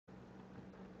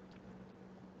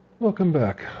Welcome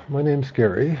back. My name's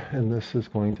Gary, and this is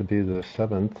going to be the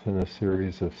seventh in a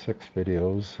series of 6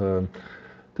 videos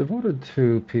devoted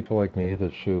to people like me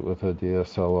that shoot with a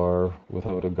DSLR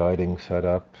without a guiding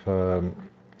setup.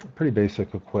 Pretty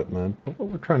basic equipment, but what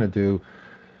we're trying to do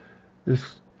is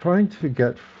trying to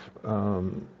get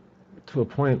to a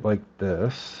point like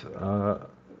this,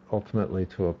 ultimately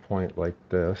to a point like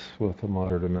this with a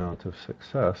moderate amount of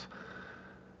success.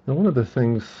 Now, one of the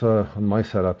things on my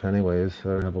setup anyways,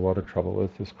 I have a lot of trouble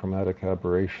with is chromatic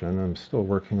aberration. I'm still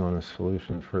working on a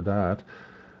solution for that.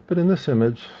 But in this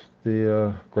image,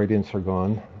 the gradients are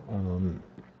gone.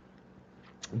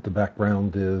 The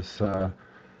background is a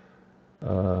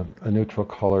neutral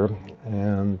color,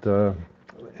 and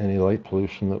any light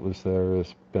pollution that was there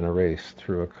has been erased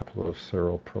through a couple of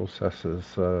Siril processes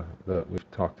that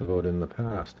we've talked about in the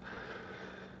past.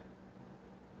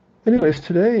 Anyways,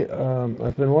 today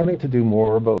I've been wanting to do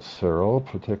more about Siril,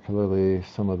 particularly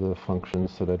some of the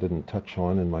functions that I didn't touch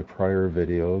on in my prior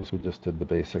videos. We just did the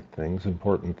basic things,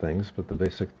 important things, but the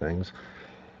basic things.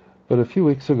 But a few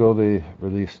weeks ago they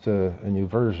released a new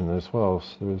version as well,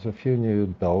 so there's a few new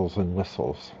bells and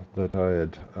whistles that I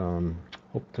had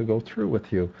hoped to go through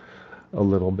with you a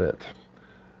little bit.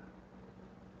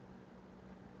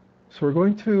 So we're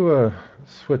going to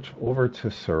switch over to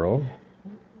Siril.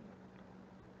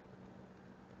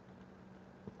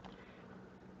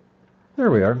 There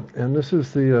we are, and this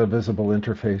is the visible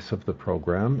interface of the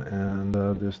program, and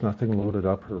there's nothing loaded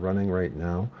up or running right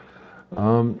now.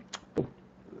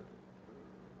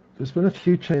 There's been a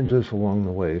few changes along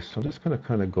the way, so I'm just going to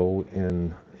kind of go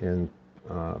in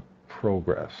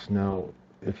progress. Now,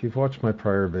 if you've watched my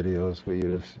prior videos,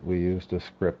 we used a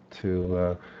script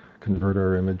to convert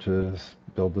our images,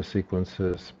 build the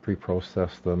sequences,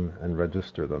 pre-process them, and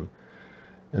register them.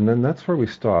 And then that's where we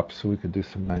stopped, so we could do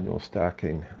some manual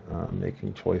stacking,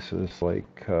 making choices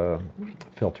like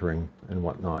filtering and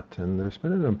whatnot. And there's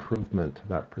been an improvement to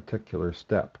that particular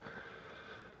step.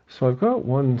 So I've got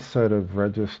one set of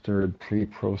registered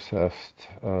pre-processed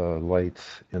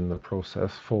lights in the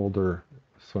process folder.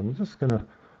 So I'm just going to,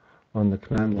 on the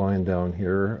command line down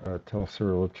here, tell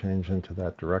Siril to change into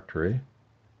that directory.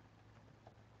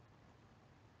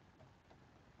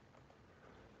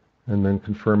 And then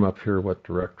confirm up here what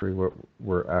directory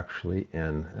we're actually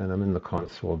in. And I'm in the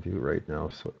console view right now,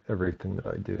 so everything that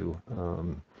I do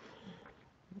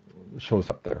shows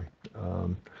up there.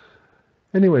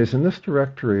 Anyways, in this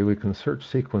directory, we can search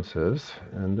sequences,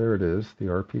 and there it is, the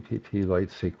RPPP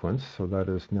light sequence, so that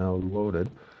is now loaded.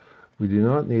 We do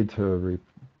not need to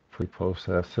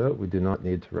pre-process it. We do not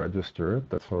need to register it.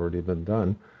 That's already been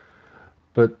done.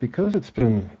 But because it's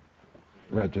been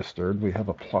registered, we have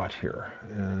a plot here,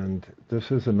 and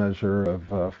this is a measure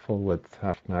of full width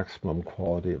half maximum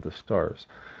quality of the stars,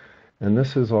 and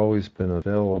this has always been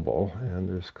available, and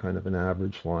there's kind of an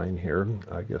average line here.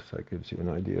 I guess that gives you an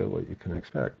idea of what you can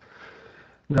expect.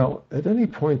 Now, at any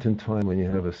point in time when you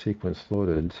have a sequence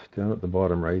loaded, down at the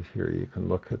bottom right here, you can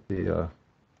look at the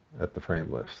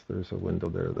frame list. There's a window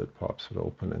there that pops it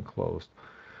open and closed.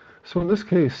 So in this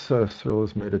case, Siril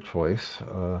has made a choice.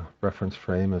 Reference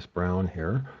frame is brown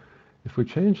here. If we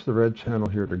change the red channel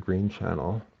here to green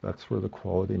channel, that's where the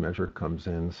quality measure comes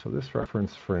in. So this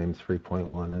reference frame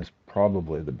 3.1 is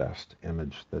probably the best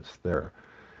image that's there.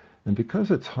 And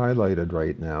because it's highlighted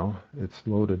right now, it's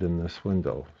loaded in this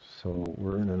window. So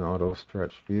we're in an auto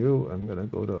stretch view. I'm going to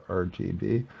go to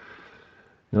RGB.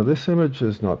 Now this image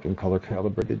has not been color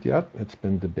calibrated yet. It's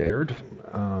been debayered.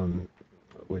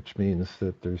 Which means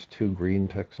that there's 2 green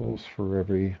pixels for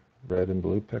every red and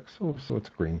blue pixel, so it's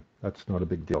green. That's not a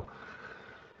big deal.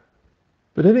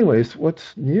 But anyways,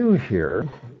 what's new here,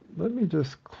 let me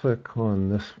just click on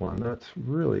this one. That's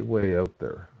really way out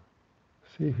there.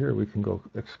 See here, we can go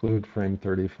exclude frame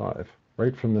 35.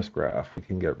 Right from this graph, we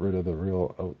can get rid of the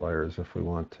real outliers if we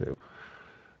want to.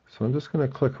 So I'm just going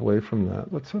to click away from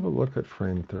that. Let's have a look at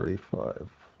frame 35.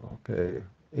 Okay,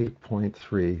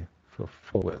 8.3. for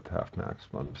full width half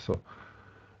maximum. So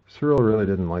Siril really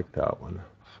didn't like that one.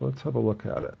 So let's have a look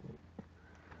at it.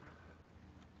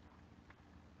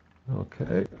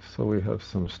 Okay, so we have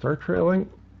some star trailing.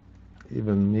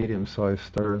 Even medium-sized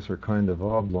stars are kind of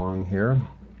oblong here.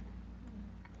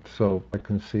 So I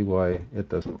can see why it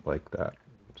doesn't like that.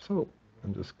 So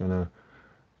I'm just going to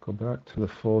go back to the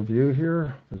full view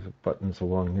here. There's buttons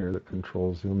along here that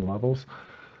control zoom levels.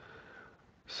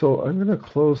 So I'm going to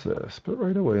close this, but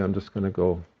right away I'm just going to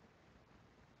go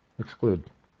exclude.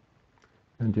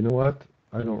 And you know what?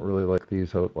 I don't really like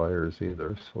these outliers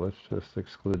either, so let's just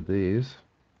exclude these.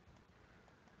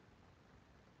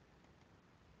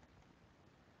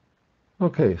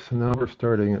 Okay, so now we're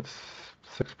starting at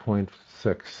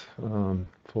 6.6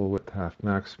 full width half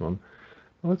maximum.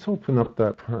 Let's open up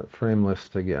that frame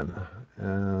list again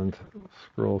and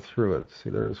scroll through it. See,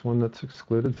 there's one that's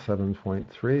excluded,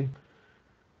 7.3.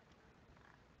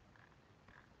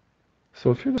 So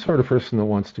if you're the sort of person that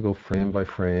wants to go frame by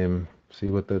frame, see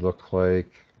what they look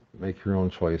like, make your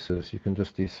own choices, you can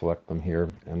just deselect them here,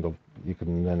 and you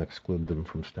can then exclude them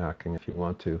from stacking if you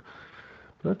want to.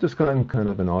 But I've just gotten kind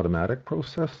of an automatic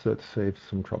process that saves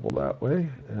some trouble that way,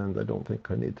 and I don't think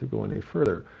I need to go any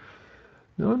further.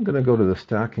 Now I'm going to go to the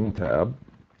stacking tab.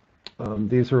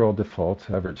 These are all defaults: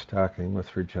 average stacking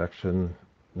with rejection,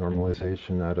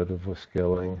 normalization, additive with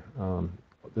scaling.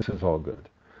 This is all good.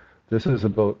 This is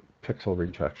about pixel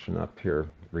rejection up here,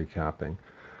 recapping.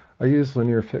 I use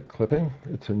linear fit clipping.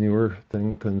 It's a newer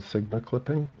thing than Sigma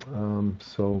clipping.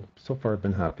 So far I've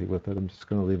been happy with it. I'm just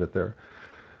going to leave it there.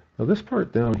 Now this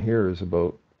part down here is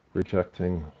about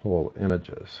rejecting whole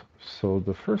images. So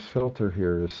the first filter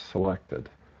here is selected.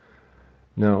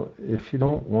 Now, if you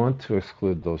don't want to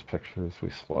exclude those pictures we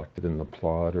selected in the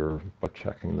plot or by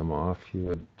checking them off, you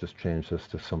would just change this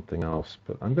to something else.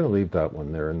 But I'm going to leave that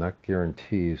one there, and that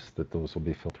guarantees that those will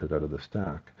be filtered out of the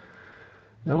stack.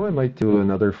 Now I might do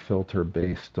another filter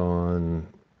based on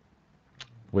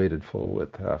weighted full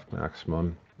width half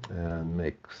maximum and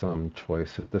make some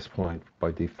choice. At this point,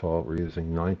 by default, we're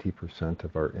using 90%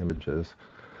 of our images,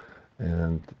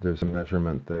 and there's a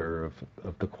measurement there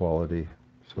of the quality.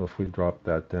 So if we drop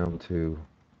that down to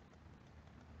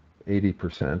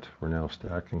 80%, we're now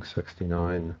stacking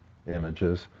 69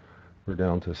 images. We're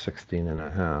down to 16 and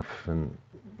a half, and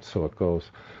so it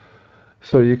goes.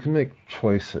 So you can make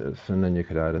choices, and then you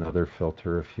could add another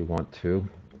filter if you want to.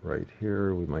 Right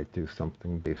here, we might do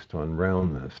something based on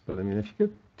roundness. But I mean, if you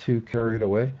get too carried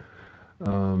away, you're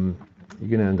going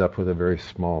to end up with a very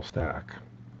small stack.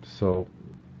 So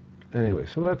anyway,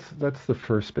 so that's the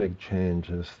first big change,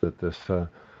 is that this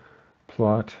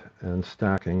plot and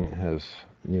stacking has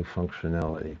new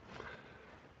functionality.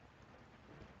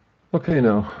 Okay,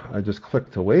 now I just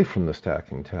clicked away from the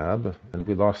stacking tab and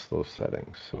we lost those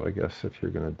settings. So I guess if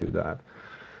you're going to do that.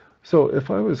 So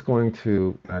if I was going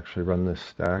to actually run this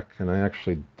stack, and I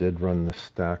actually did run this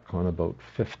stack on about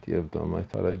 50 of them, I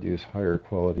thought I'd use higher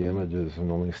quality images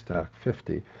and only stack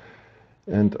 50.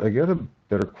 And I get a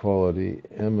better quality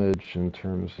image in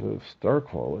terms of star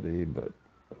quality, but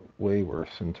way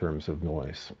worse in terms of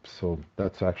noise. So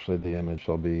that's actually the image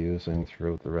I'll be using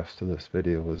throughout the rest of this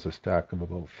video, is a stack of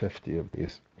about 50 of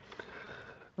these.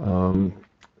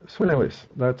 So anyways,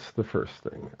 that's the first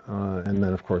thing. And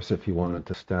then of course, if you wanted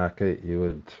to stack it, you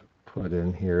would put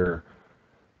in here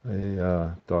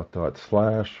a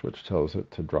 // which tells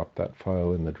it to drop that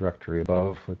file in the directory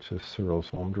above, which is Siril's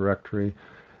home directory,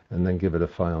 and then give it a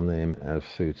file name as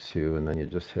suits you, and then you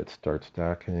just hit start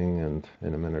stacking, and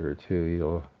in a minute or two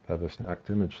you'll have a stacked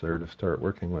image there to start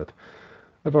working with.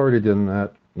 I've already done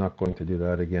that, not going to do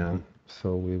that again,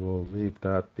 so we will leave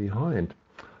that behind.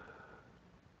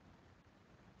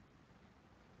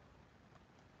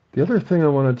 The other thing I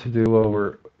wanted to do while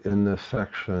we're in this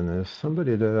section is,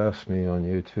 somebody did ask me on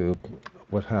YouTube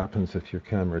what happens if your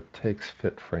camera takes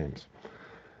fit frames.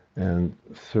 And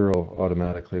Siril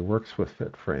automatically works with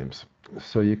fit frames.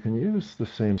 So you can use the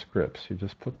same scripts. You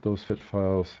just put those fit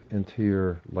files into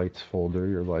your lights folder,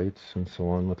 your lights and so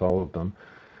on, with all of them.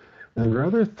 And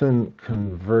rather than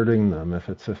converting them, if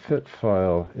it's a fit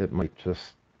file, it might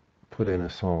just put in a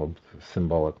solid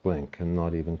symbolic link and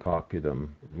not even copy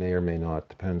them. May or may not,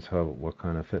 depends what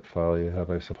kind of fit file you have,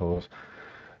 I suppose.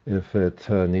 If it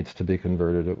needs to be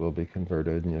converted, it will be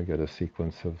converted, and you'll get a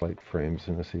sequence of light frames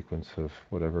and a sequence of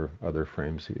whatever other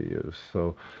frames you use.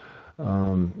 So,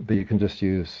 but you can just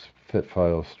use fit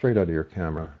files straight out of your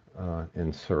camera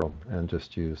in Siril and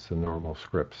just use the normal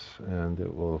scripts, and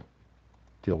it will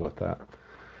deal with that.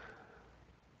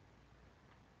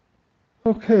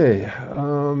 Okay,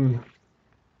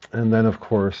 and then of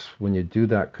course, when you do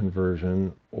that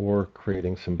conversion or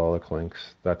creating symbolic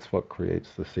links, that's what creates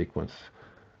the sequences.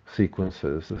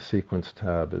 The sequence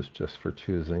tab is just for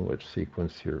choosing which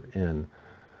sequence you're in.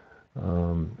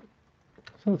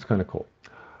 So it's kind of cool.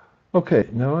 Okay,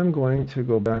 now I'm going to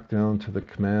go back down to the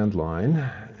command line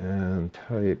and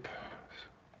type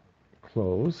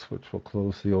close, which will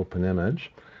close the open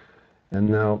image. And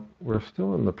now we're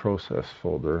still in the process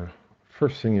folder.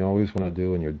 First thing you always want to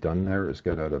do when you're done there is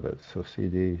get out of it. So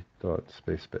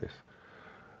cd.space.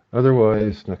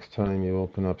 Otherwise, next time you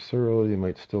open up Siril, you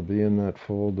might still be in that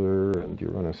folder, and you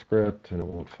run a script, and it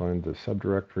won't find the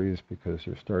subdirectories because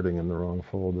you're starting in the wrong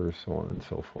folder, so on and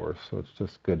so forth. So it's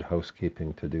just good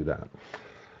housekeeping to do that.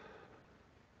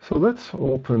 So let's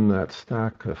open that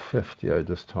stack of 50 I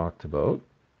just talked about.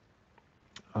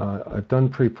 I've done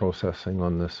pre-processing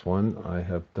on this one. I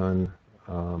have done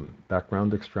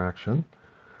background extraction,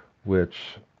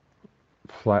 which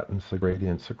flattens the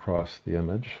gradients across the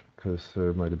image because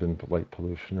there might have been light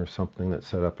pollution or something that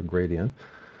set up a gradient.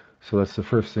 So that's the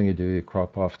first thing you do. You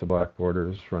crop off the black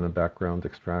borders, run a background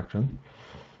extraction.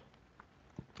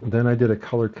 Then I did a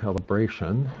color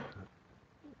calibration.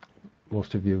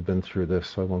 Most of you have been through this,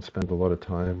 so I won't spend a lot of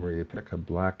time, where you pick a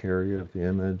black area of the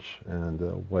image and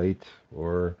a white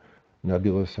or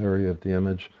nebulous area of the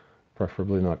image,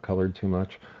 preferably not colored too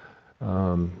much.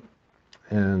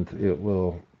 And it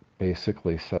will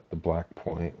basically set the black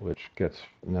point, which gets,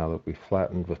 now that we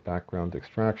flattened with background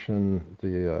extraction,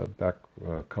 the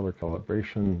color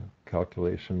calibration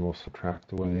calculation will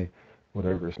subtract away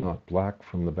whatever is not black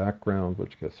from the background,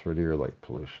 which gets rid of your light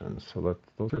pollution. So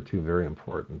those are two very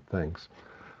important things.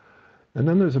 And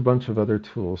then there's a bunch of other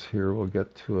tools here we'll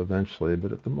get to eventually,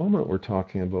 but at the moment we're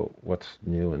talking about what's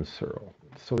new in Siril.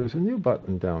 So there's a new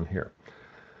button down here.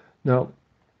 Now,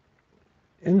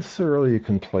 in Siril you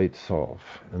can plate solve,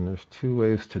 and there's two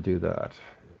ways to do that.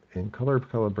 In color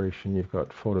calibration, you've got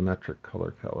photometric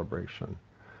color calibration.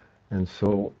 And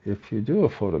so if you do a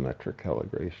photometric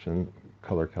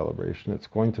color calibration, it's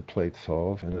going to plate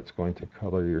solve, and it's going to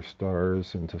color your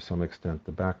stars and to some extent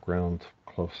the background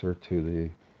closer to the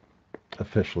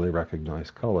officially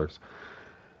recognized colors.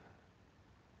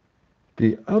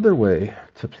 The other way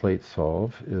to plate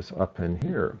solve is up in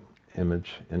here,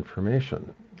 image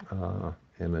information,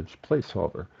 image plate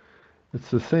solver. It's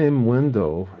the same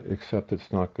window, except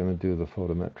it's not going to do the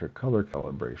photometric color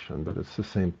calibration, but it's the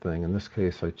same thing. In this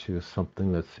case, I choose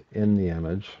something that's in the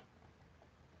image,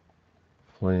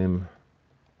 flame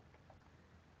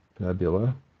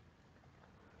nebula,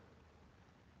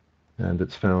 and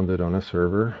it's founded on a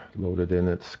server, loaded in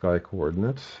its sky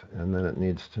coordinates, and then it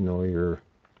needs to know your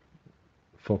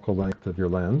focal length of your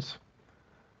lens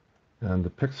and the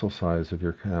pixel size of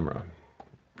your camera.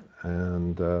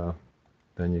 And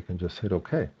then you can just hit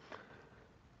OK.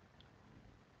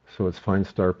 So it's fine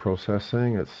star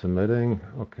processing, it's submitting,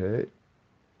 OK,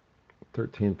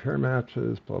 13 pair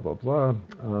matches, blah, blah, blah.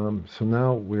 So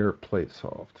now we're plate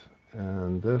solved.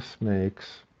 And this makes,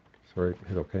 sorry,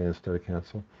 hit OK instead of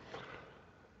cancel.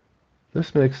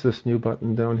 This makes this new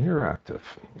button down here active.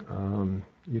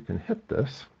 You can hit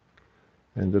this,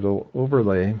 and it'll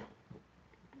overlay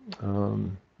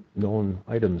known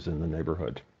items in the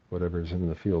neighborhood, whatever's in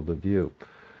the field of view.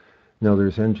 Now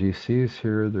there's NGCs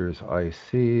here, there's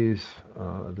ICs,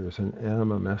 there's an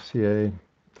M, a Messier,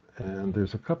 and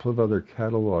there's a couple of other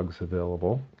catalogs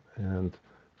available. And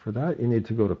for that, you need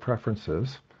to go to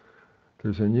Preferences.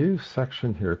 There's a new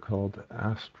section here called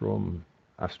Astrometry.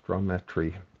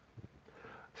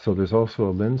 So there's also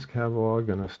a lens catalog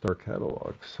and a star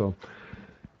catalog. So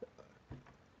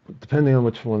depending on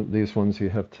which one these ones you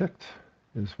have ticked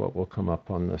is what will come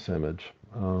up on this image.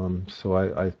 So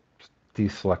I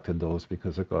deselected those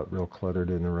because it got real cluttered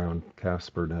in around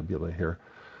Casper Nebula here.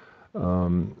 A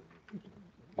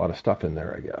lot of stuff in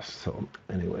there, I guess. So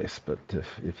anyways, but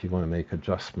if you want to make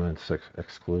adjustments,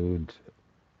 exclude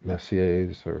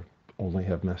Messiers or only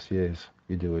have Messiers,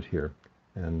 you do it here.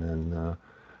 And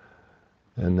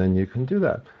then you can do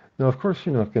that. Now, of course,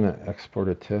 you're not going to export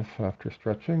a TIFF after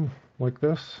stretching like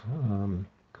this. Kind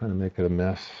of make it a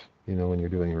mess, you know, when you're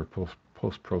doing your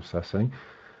post-processing.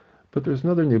 But there's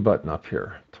another new button up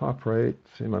here. Top right,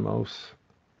 see my mouse?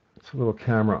 It's a little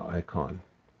camera icon.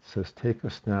 It says take a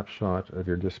snapshot of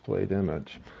your displayed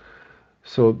image.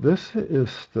 So this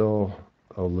is still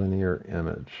a linear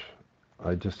image.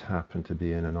 I just happen to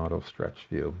be in an auto stretch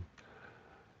view.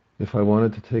 If I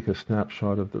wanted to take a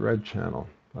snapshot of the red channel,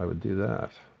 I would do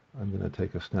that. I'm going to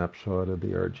take a snapshot of the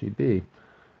RGB.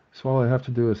 So all I have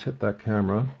to do is hit that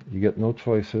camera. You get no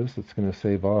choices. It's going to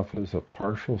save off as a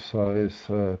partial size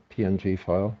PNG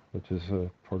file, which is a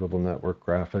portable network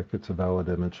graphic. It's a valid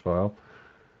image file.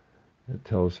 It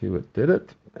tells you it did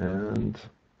it. And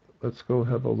let's go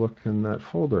have a look in that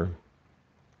folder.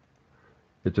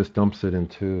 It just dumps it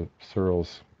into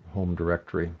Siril's home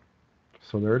directory.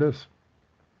 So there it is.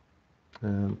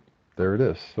 And there it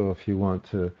is. So if you want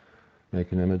to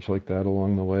make an image like that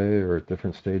along the way or at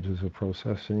different stages of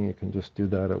processing, you can just do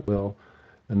that at will.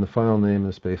 And the file name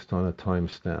is based on a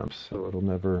timestamp, so it'll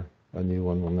never, a new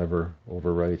one will never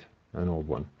overwrite an old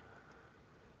one.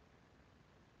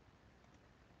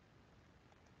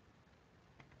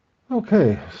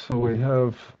 Okay, so we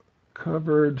have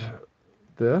covered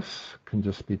this, can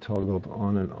just be toggled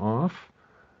on and off.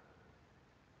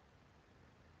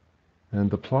 And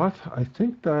the plot, I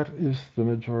think that is the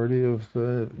majority of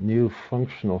the new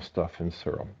functional stuff in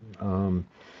Siril.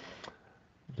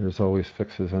 There's always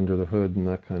fixes under the hood and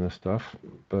that kind of stuff,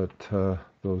 but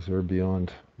those are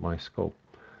beyond my scope.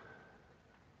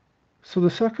 So the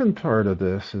second part of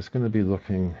this is going to be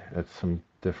looking at some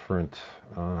different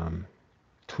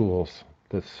tools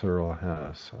that Siril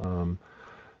has.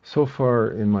 So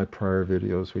far in my prior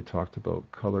videos we talked about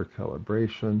color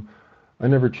calibration. I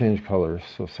never change colors,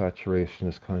 so saturation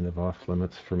is kind of off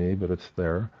limits for me, but it's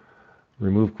there.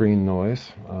 Remove green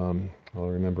noise. I'll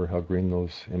remember how green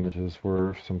those images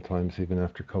were. Sometimes even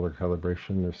after color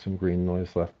calibration there's some green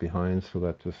noise left behind, so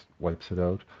that just wipes it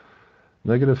out.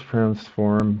 Negative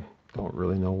transform. Don't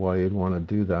really know why you'd want to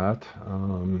do that.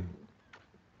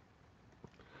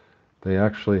 They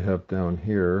actually have down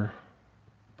here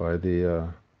by the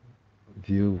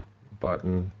view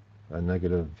button a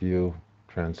negative view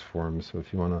transform. So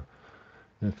if you want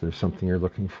to, if there's something you're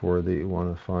looking for that you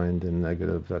want to find in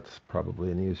negative, that's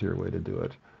probably an easier way to do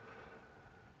it.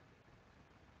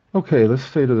 Okay, let's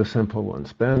stay to the simple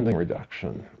ones. Banding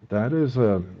reduction. That is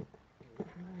a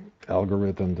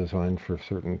algorithm designed for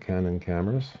certain Canon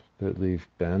cameras that leave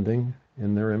banding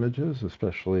in their images,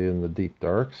 especially in the deep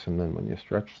darks, and then when you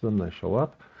stretch them they show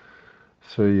up.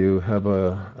 So you have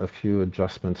a few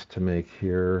adjustments to make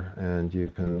here, and you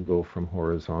can go from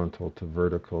horizontal to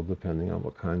vertical depending on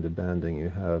what kind of banding you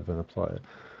have and apply it.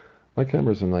 My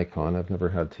camera's a Nikon. I've never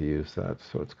had to use that,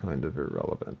 so it's kind of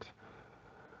irrelevant.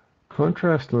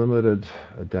 Contrast limited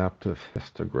adaptive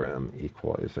histogram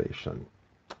equalization.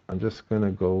 I'm just going to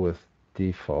go with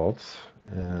defaults,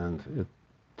 and it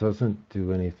doesn't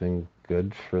do anything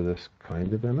good for this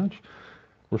kind of image.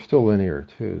 We're still linear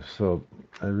too, so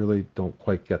I really don't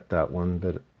quite get that one,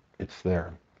 but it's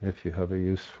there. If you have a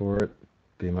use for it,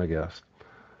 be my guest.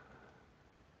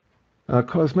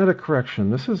 Cosmetic correction.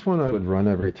 This is one I would run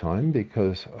every time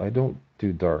because I don't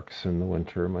do darks in the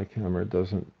winter. My camera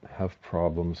doesn't have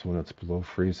problems when it's below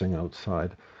freezing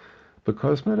outside. But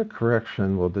cosmetic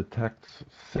correction will detect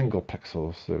single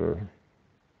pixels that are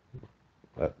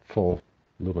at full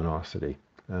luminosity.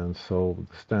 And so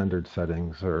the standard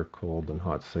settings are cold and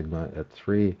hot sigma at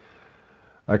 3.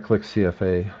 I click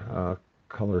CFA,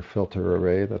 color filter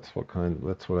array. That's what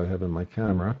I have in my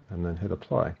camera, and then hit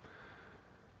apply.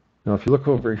 Now if you look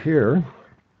over here,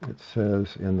 it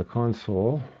says in the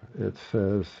console, it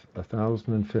says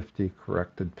 1050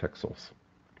 corrected pixels.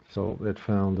 So it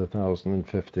found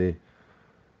 1050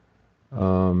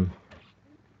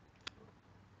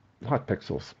 hot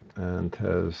pixels and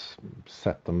has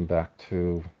set them back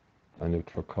to a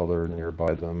neutral color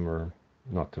nearby them, or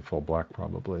not to full black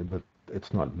probably, but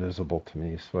it's not visible to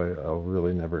me, so I'll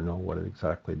really never know what it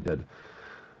exactly did.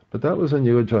 But that was a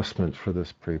new adjustment for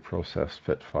this pre-processed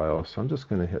fit file, so I'm just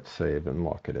going to hit save and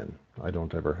lock it in. I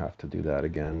don't ever have to do that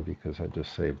again because I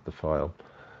just saved the file.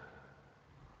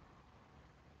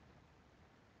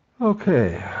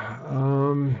 Okay,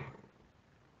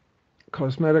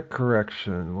 cosmetic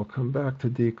correction. We'll come back to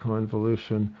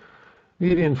deconvolution.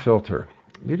 Median filter.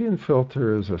 Median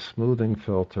filter is a smoothing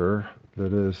filter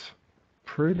that is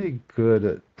pretty good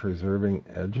at preserving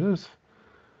edges.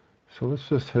 So let's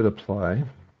just hit apply.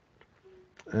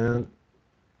 And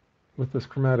with this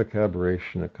chromatic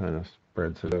aberration, it kind of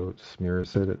spreads it out,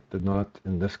 smears it. It did not,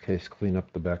 in this case, clean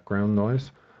up the background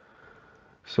noise.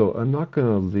 So I'm not going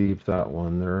to leave that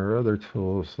one. There are other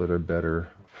tools that are better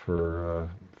for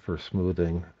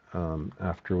smoothing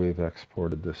after we've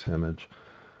exported this image.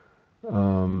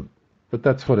 But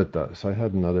that's what it does. I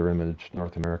had another image,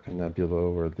 North American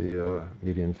Nebula, where the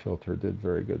median filter did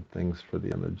very good things for the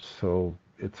image. So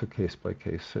it's a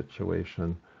case-by-case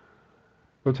situation.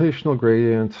 Rotational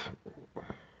gradient,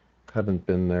 haven't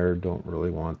been there, don't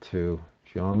really want to.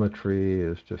 Geometry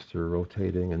is just your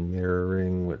rotating and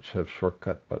mirroring, which have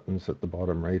shortcut buttons at the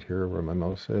bottom right here where my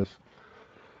mouse is.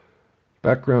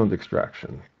 Background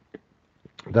extraction.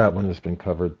 That one has been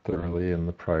covered thoroughly in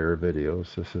the prior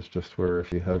videos. This is just where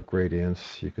if you have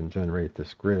gradients, you can generate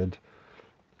this grid.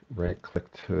 Right click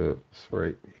to,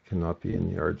 sorry, you cannot be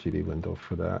in the RGB window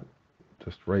for that.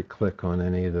 Just right click on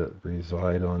any that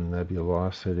reside on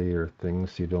nebulosity or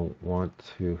things you don't want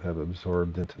to have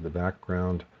absorbed into the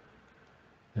background,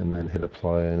 and then hit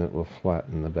apply, and it will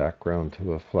flatten the background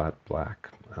to a flat black.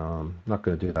 Not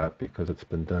going to do that because it's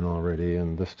been done already,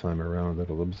 and this time around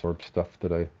it'll absorb stuff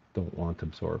that I don't want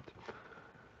absorbed.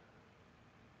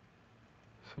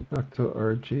 So back to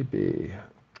RGB.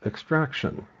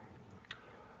 Extraction.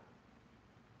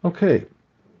 Okay,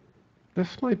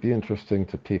 this might be interesting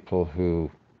to people who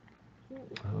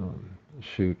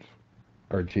shoot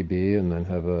RGB and then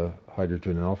have a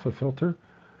hydrogen alpha filter.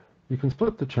 You can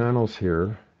split the channels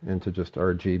here into just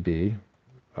RGB.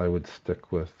 I would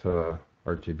stick with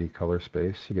RGB color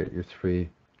space. You get your 3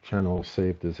 channels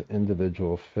saved as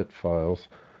individual fit files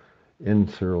in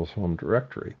Ciril's home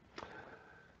directory.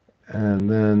 And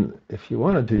then if you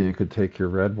wanted to, you could take your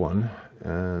red one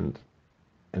and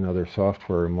in other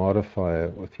software modify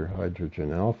it with your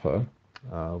hydrogen alpha,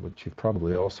 which you've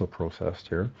probably also processed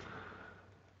here.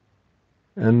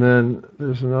 And then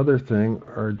there's another thing,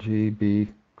 RGB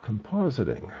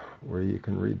compositing, where you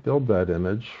can rebuild that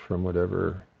image from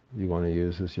whatever you want to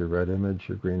use as your red image,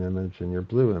 your green image, and your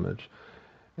blue image.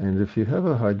 And if you have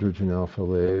a hydrogen alpha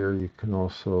layer, you can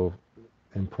also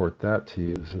import that to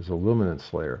use as a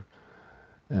luminance layer.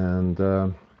 And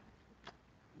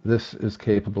this is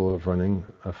capable of running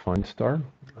a fine star.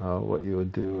 What you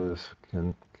would do is,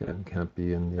 can't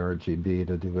be in the RGB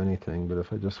to do anything, but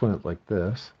if I just went like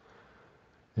this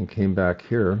and came back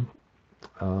here,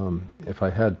 if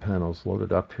I had panels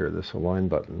loaded up here, this align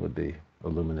button would be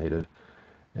illuminated,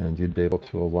 and you'd be able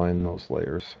to align those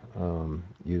layers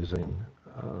using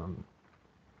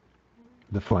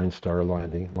the fine star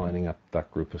lining up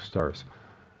that group of stars.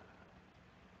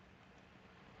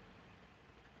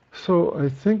 So I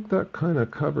think that kind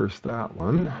of covers that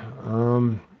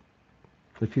one.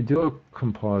 If you do a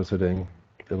compositing,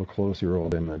 it'll close your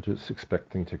old image. It's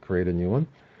expecting to create a new one.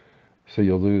 So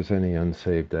you'll lose any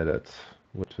unsaved edits,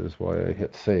 which is why I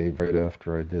hit save right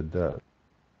after I did that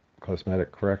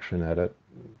cosmetic correction edit.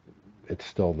 It's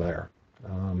still there.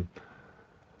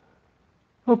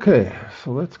 Okay,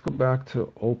 so let's go back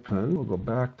to open. We'll go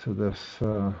back to this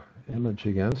image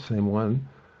again, same one.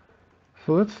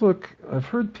 So let's look, I've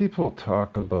heard people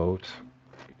talk about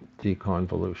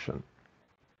deconvolution.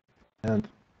 And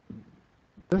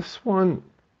this one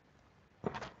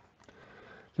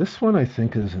I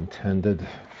think is intended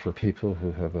for people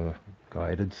who have a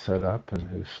guided setup and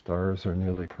whose stars are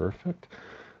nearly perfect.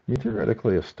 I mean,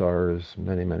 theoretically, a star is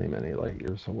many, many, many light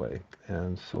years away.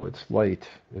 And so its light,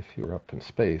 if you were up in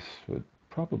space, would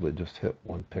probably just hit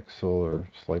 1 pixel or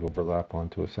slight overlap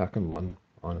onto a second one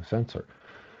on a sensor.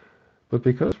 But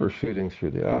because we're shooting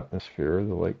through the atmosphere,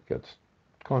 the light gets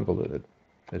convoluted.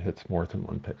 It hits more than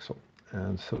 1 pixel.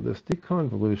 And so this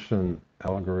deconvolution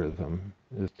algorithm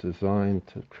is designed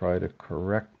to try to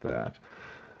correct that.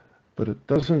 But it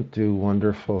doesn't do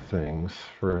wonderful things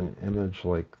for an image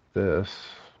like this,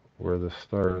 where the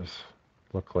stars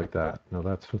look like that. Now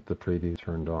that's with the preview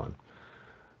turned on.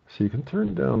 So you can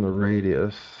turn down the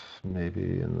radius,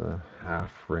 maybe in the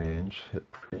half range, hit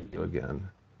preview again.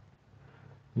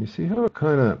 You see how it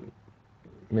kind of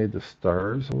made the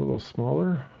stars a little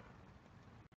smaller?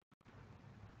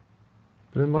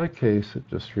 But in my case, it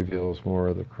just reveals more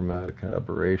of the chromatic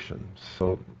aberration,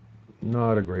 so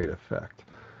not a great effect.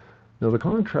 Now the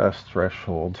contrast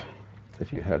threshold,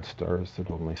 if you had stars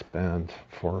that only spanned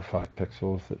 4 or 5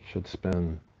 pixels that should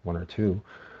span 1 or 2,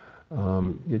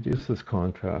 you'd use this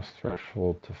contrast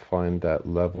threshold to find that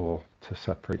level to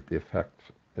separate the effect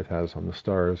it has on the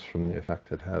stars from the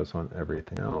effect it has on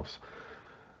everything else.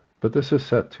 But this is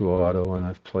set to auto, and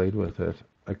I've played with it.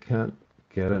 I can't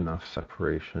get enough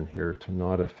separation here to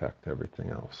not affect everything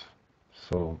else.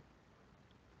 So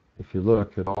if you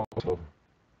look, it also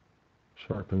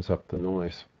sharpens up the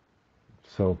noise.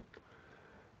 So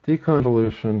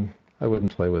deconvolution, I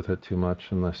wouldn't play with it too much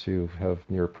unless you have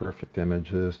near perfect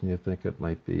images and you think it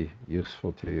might be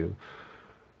useful to you.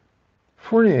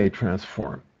 Fourier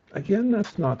transform. Again,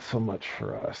 that's not so much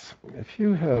for us. If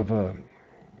you have a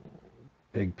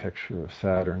big picture of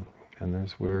Saturn and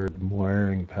there's weird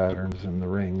wiring patterns in the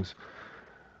rings,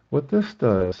 what this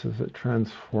does is it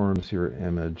transforms your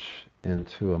image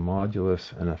into a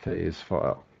modulus and a phase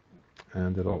file,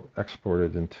 and it'll export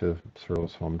it into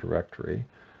Ciril's home directory.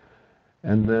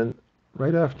 And then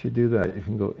right after you do that, you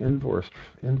can go inverse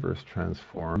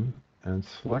transform and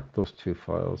select those 2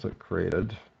 files it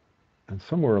created, and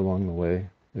somewhere along the way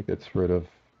it gets rid of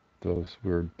those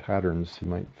weird patterns you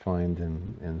might find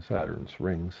in Saturn's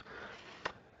rings.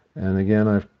 And again,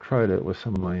 I've tried it with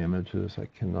some of my images. I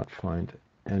cannot find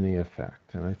any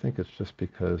effect, and I think it's just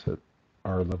because at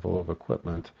our level of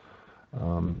equipment,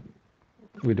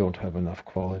 we don't have enough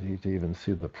quality to even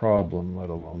see the problem, let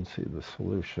alone see the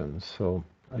solution. So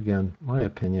again, my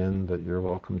opinion, that you're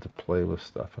welcome to play with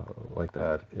stuff like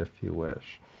that if you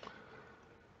wish.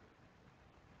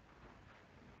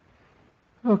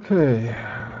 Okay,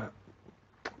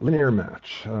 linear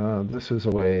match. This is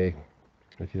a way,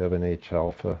 if you have an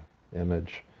H-alpha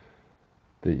image,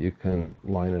 that you can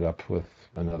line it up with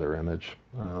another image.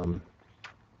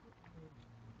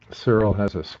 Siril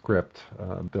has a script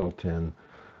built in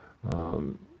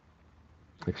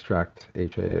extract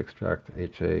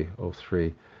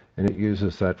HA03, and it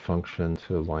uses that function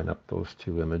to line up those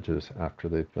two images after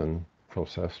they've been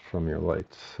processed from your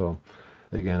lights. So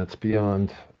again, it's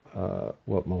beyond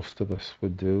what most of us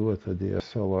would do with a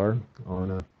DSLR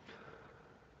on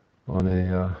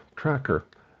a tracker.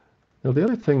 Now the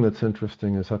other thing that's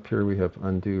interesting is up here we have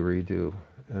undo, redo,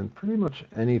 and pretty much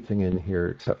anything in here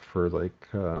except for like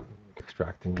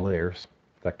extracting layers,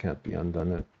 that can't be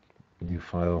undone. A new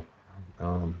file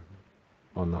on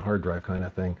the hard drive kind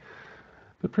of thing.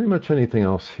 But pretty much anything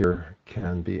else here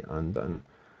can be undone.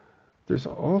 There's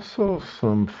also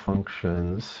some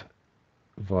functions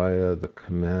via the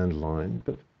command line,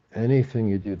 but anything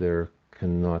you do there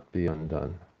cannot be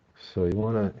undone. So you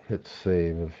want to hit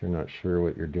save if you're not sure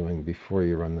what you're doing before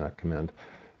you run that command,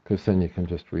 because then you can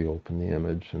just reopen the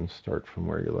image and start from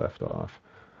where you left off.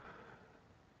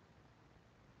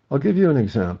 I'll give you an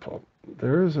example.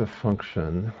 There is a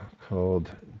function called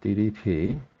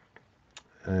DDP,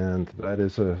 and that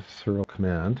is a Siril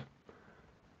command.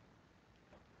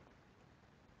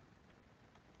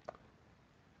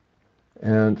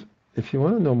 And if you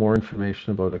want to know more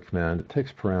information about a command, it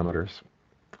takes parameters.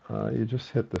 You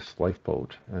just hit this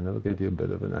lifeboat, and it'll give you a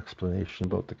bit of an explanation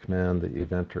about the command that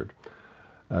you've entered.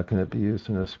 Can it be used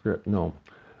in a script? No.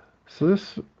 So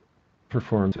this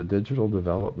performs a digital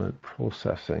development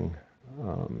processing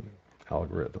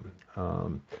algorithm,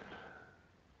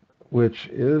 which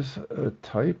is a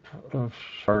type of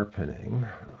sharpening.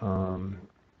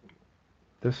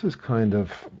 This is kind of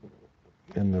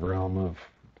in the realm of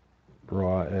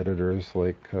raw editors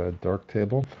like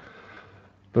Darktable.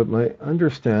 But my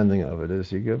understanding of it is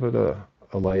you give it a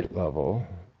light level,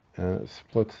 and it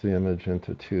splits the image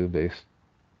into two based.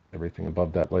 Everything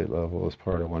above that light level is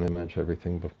part of one image,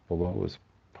 everything below is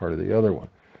part of the other one.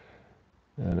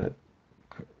 And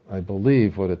I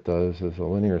believe what it does is a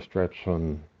linear stretch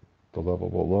on the level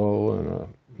below and a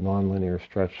nonlinear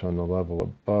stretch on the level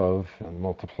above, and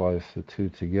multiplies the two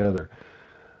together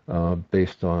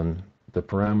based on the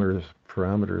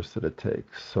parameters that it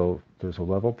takes. So there's a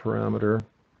level parameter.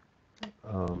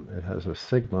 It has a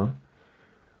sigma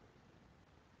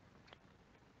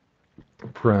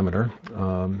parameter,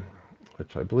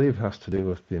 which I believe has to do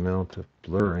with the amount of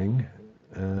blurring,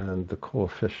 and the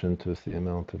coefficient is the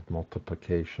amount of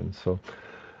multiplication. So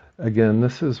again,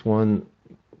 this is one,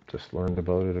 just learned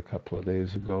about it a couple of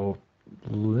days ago.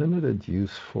 Limited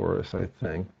use for us, I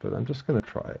think, but I'm just going to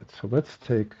try it. So let's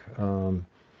take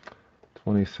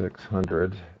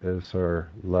 2600 as our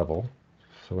level.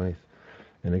 So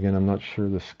and again, I'm not sure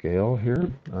the scale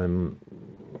here.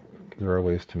 There are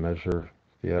ways to measure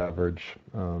the average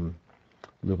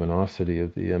luminosity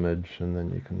of the image, and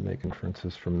then you can make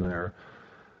inferences from there.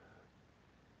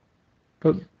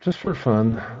 But just for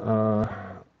fun,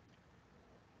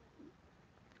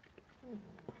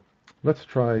 let's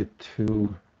try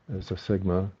 2 as a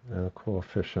sigma and a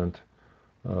coefficient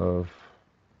of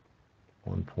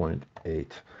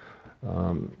 1.8.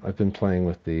 I've been playing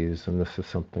with these, and this is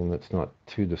something that's not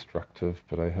too destructive,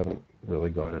 but I haven't really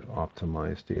got it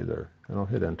optimized either. And I'll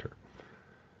hit enter.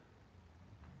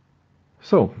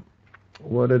 So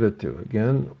what did it do?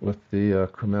 Again, with the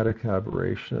chromatic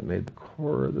aberration, it made the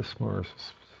core of the star,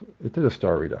 it did a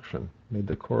star reduction, made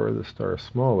the core of the star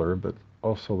smaller, but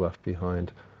also left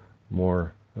behind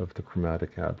more of the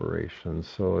chromatic aberration.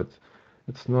 So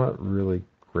it's not really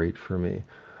great for me.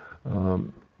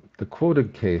 The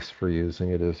quoted case for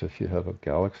using it is if you have a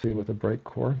galaxy with a bright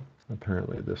core.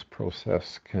 Apparently this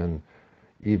process can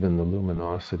even the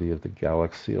luminosity of the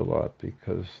galaxy a lot,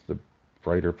 because the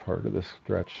brighter part of the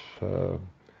stretch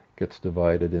gets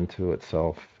divided into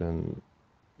itself, and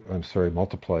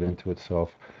multiplied into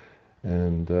itself,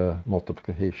 and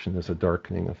multiplication is a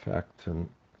darkening effect. And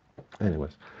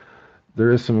anyways,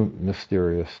 there is some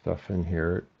mysterious stuff in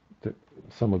here.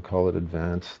 Some would call it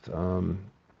advanced.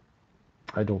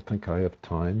 I don't think I have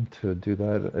time to do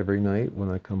that every night when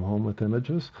I come home with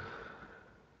images.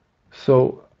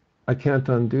 So I can't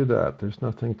undo that. There's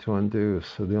nothing to undo.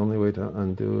 So the only way to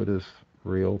undo it is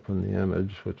reopen the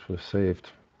image, which was saved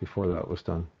before that was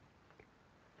done.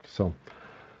 So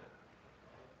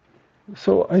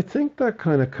I think that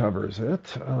kind of covers it.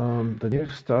 The new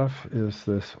stuff is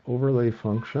this overlay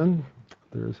function.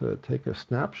 There's a take a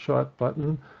snapshot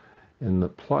button. In the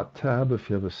plot tab, if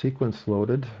you have a sequence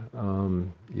loaded,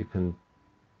 you can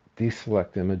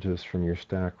deselect images from your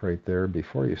stack right there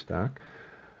before you stack.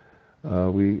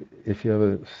 If you have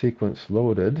a sequence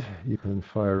loaded, you can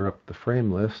fire up the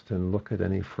frame list and look at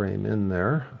any frame in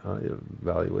there,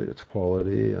 evaluate its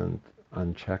quality, and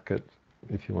uncheck it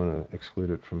if you want to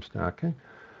exclude it from stacking.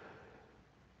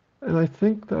 And I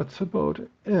think that's about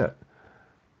it.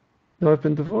 Now, I've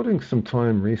been devoting some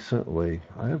time recently.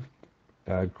 I have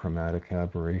bad chromatic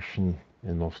aberration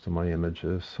in most of my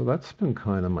images, so that's been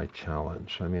kind of my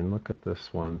challenge. I mean, look at this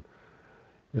one.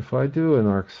 If I do an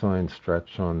arc sine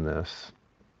stretch on this,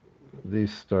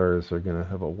 these stars are going to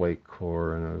have a white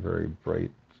core and a very bright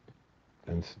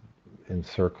and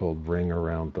encircled ring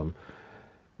around them.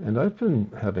 And I've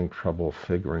been having trouble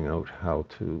figuring out how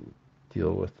to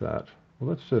deal with that.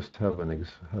 Well, let's just have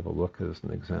a look as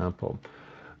an example.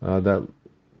 That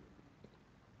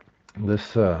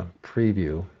this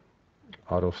preview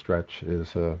auto stretch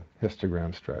is a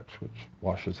histogram stretch, which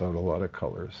washes out a lot of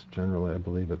colors. Generally, I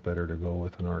believe it better to go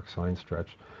with an arc sine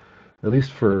stretch, at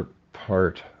least for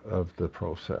part of the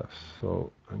process.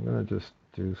 So I'm going to just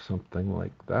do something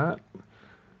like that.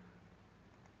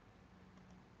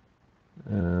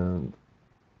 And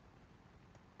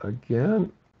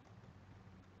again,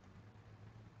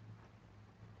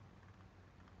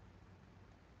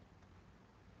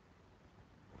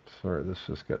 sorry, let's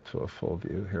just get to a full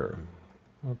view here.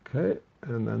 Okay,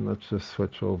 and then let's just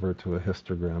switch over to a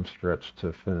histogram stretch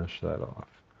to finish that off.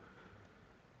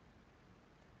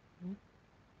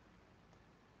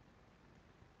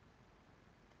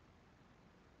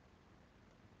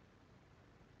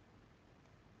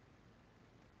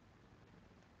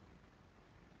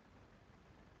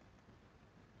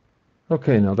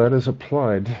 Okay, now that is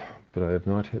applied, but I have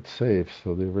not hit save,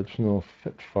 so the original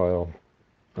fit file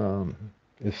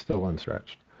is still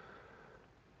unstretched.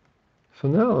 So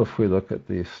now if we look at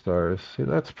these stars, see,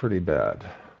 that's pretty bad.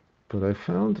 But I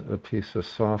found a piece of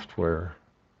software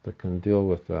that can deal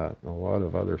with that and a lot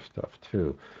of other stuff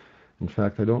too. In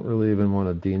fact, I don't really even want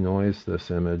to denoise this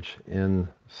image in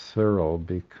Siril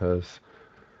because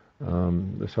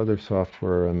this other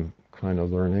software I'm kind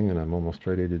of learning, and I'm almost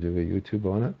ready to do a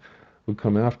YouTube on it, would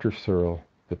come after Siril,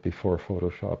 but before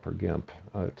Photoshop or GIMP.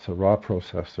 It's a raw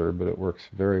processor, but it works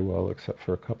very well, except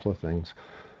for a couple of things,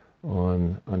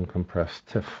 on uncompressed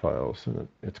TIFF files. And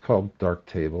it's called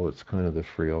Darktable. It's kind of the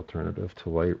free alternative to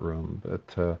Lightroom.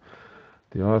 But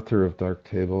the author of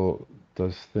Darktable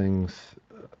does things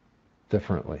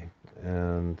differently,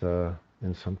 and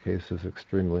in some cases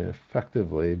extremely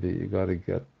effectively, but you got to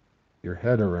get your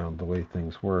head around the way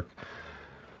things work.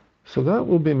 So that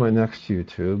will be my next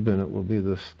YouTube, and it will be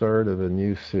the start of a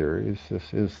new series.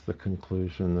 This is the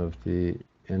conclusion of the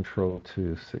Intro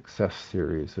to Success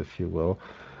series, if you will.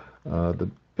 The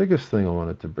biggest thing I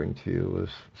wanted to bring to you was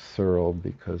Siril,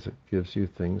 because it gives you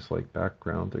things like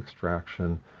background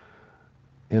extraction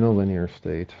in a linear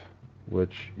state,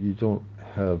 which you don't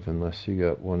have unless you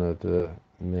get one of the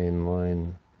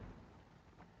mainline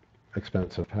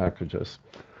expensive packages.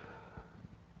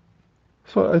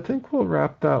 So I think we'll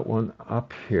wrap that one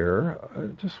up here. I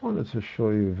just wanted to show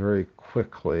you very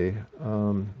quickly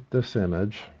this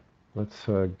image. Let's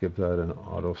give that an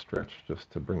auto stretch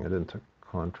just to bring it into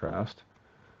contrast.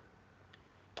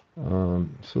 So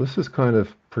this is kind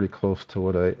of pretty close to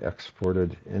what I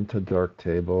exported into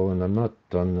Darktable, and I'm not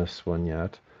done this one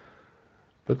yet.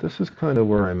 But this is kind of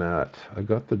where I'm at. I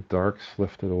got the darks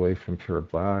lifted away from pure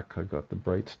black. I got the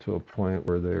brights to a point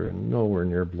where they're nowhere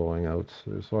near blowing out,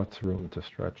 so there's lots of room to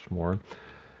stretch more.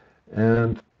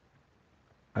 And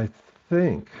I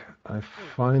think I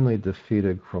finally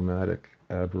defeated chromatic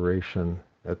aberration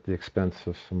at the expense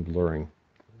of some blurring.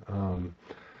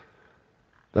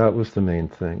 That was the main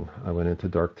thing I went into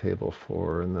Darktable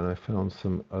for, and then I found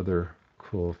some other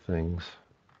cool things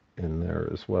in there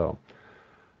as well.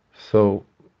 So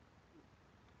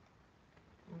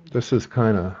this is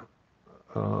kind of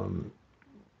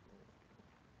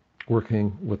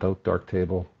working without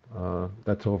Darktable.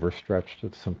 That's overstretched.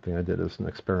 It's something I did as an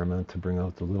experiment to bring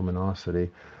out the luminosity.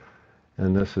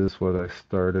 And this is what I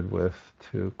started with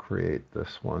to create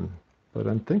this one. But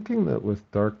I'm thinking that with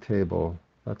Darktable,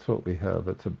 that's what we have.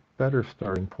 It's a better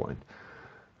starting point.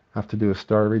 Have to do a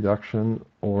star reduction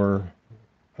or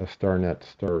a star net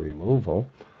star removal.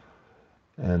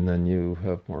 And then you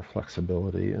have more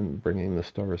flexibility in bringing the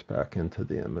stars back into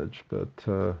the image. But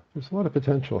there's a lot of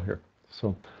potential here.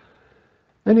 So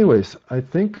anyways, I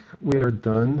think we are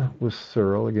done with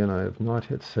Siril. Again, I have not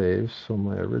hit save, so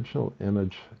my original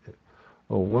image...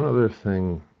 Oh, one other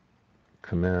thing,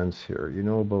 commands here. You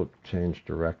know about change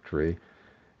directory.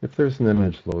 If there's an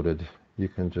image loaded, you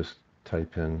can just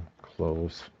type in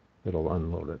close. It'll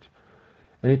unload it.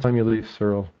 Anytime you leave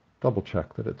Siril, double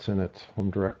check that it's in its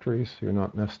home directory so you're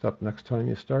not messed up next time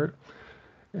you start.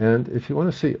 And if you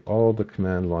want to see all the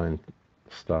command line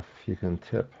stuff, you can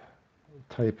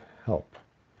type help.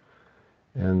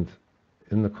 And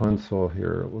in the console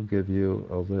here, it will give you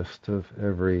a list of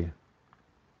every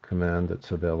command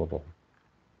that's available.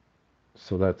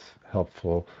 So that's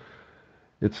helpful.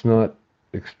 It's not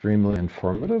extremely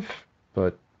informative,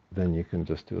 but then you can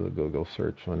just do the Google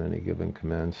search on any given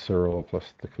command, Siril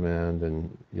plus the command,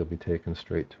 and you'll be taken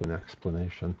straight to an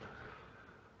explanation.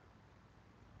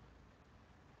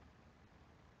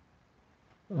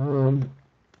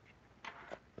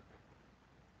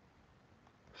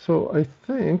 So I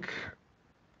think,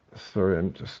 sorry,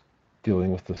 I'm just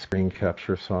dealing with the screen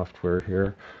capture software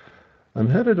here. I'm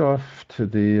headed off to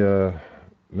the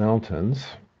mountains,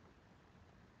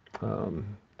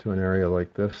 to an area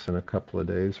like this in a couple of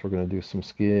days. We're going to do some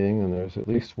skiing, and there's at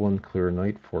least one clear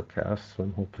night forecast, so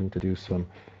I'm hoping to do some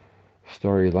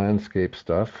starry landscape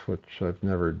stuff, which I've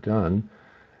never done.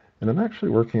 And I'm actually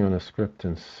working on a script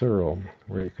in Siril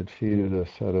where you could feed it a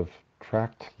set of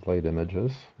tracked light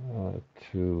images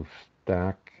to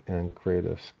stack and create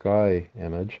a sky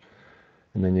image.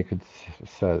 And then you could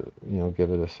set, give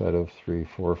it a set of 3,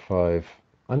 4, 5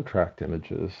 untracked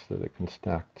images that it can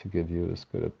stack to give you as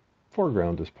good a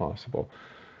foreground as possible.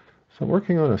 So I'm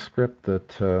working on a script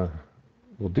that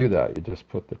will do that. You just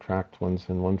put the tracked ones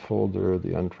in one folder,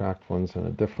 the untracked ones in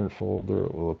a different folder.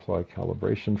 It will apply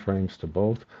calibration frames to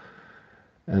both,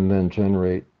 and then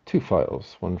generate 2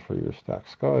 files, one for your stacked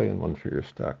sky and one for your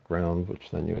stacked ground, which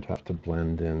then you would have to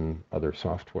blend in other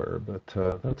software.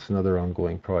 But that's another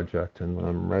ongoing project, and when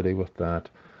I'm ready with that,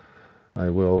 I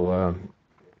will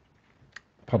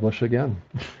publish again.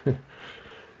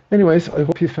 Anyways, I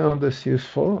hope you found this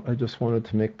useful. I just wanted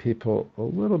to make people a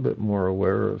little bit more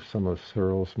aware of some of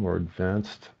Cyril's more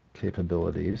advanced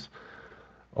capabilities.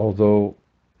 Although,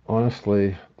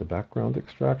 honestly, the background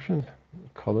extraction,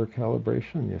 color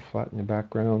calibration, you flatten your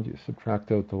background, you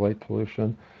subtract out the light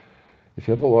pollution. If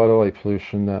you have a lot of light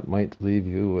pollution, that might leave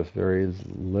you with very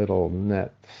little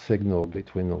net signal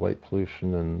between the light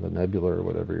pollution and the nebula or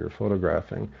whatever you're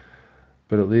photographing.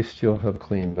 But at least you'll have a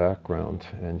clean background,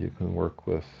 and you can work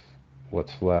with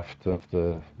what's left of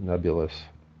the nebulous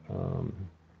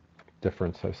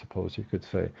difference, I suppose you could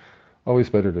say. Always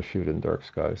better to shoot in dark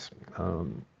skies.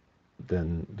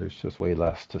 Then there's just way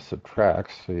less to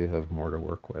subtract, so you have more to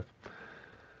work with.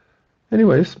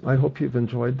 Anyways, I hope you've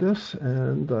enjoyed this,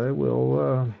 and I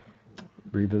will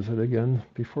revisit again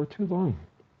before too long.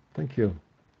 Thank you.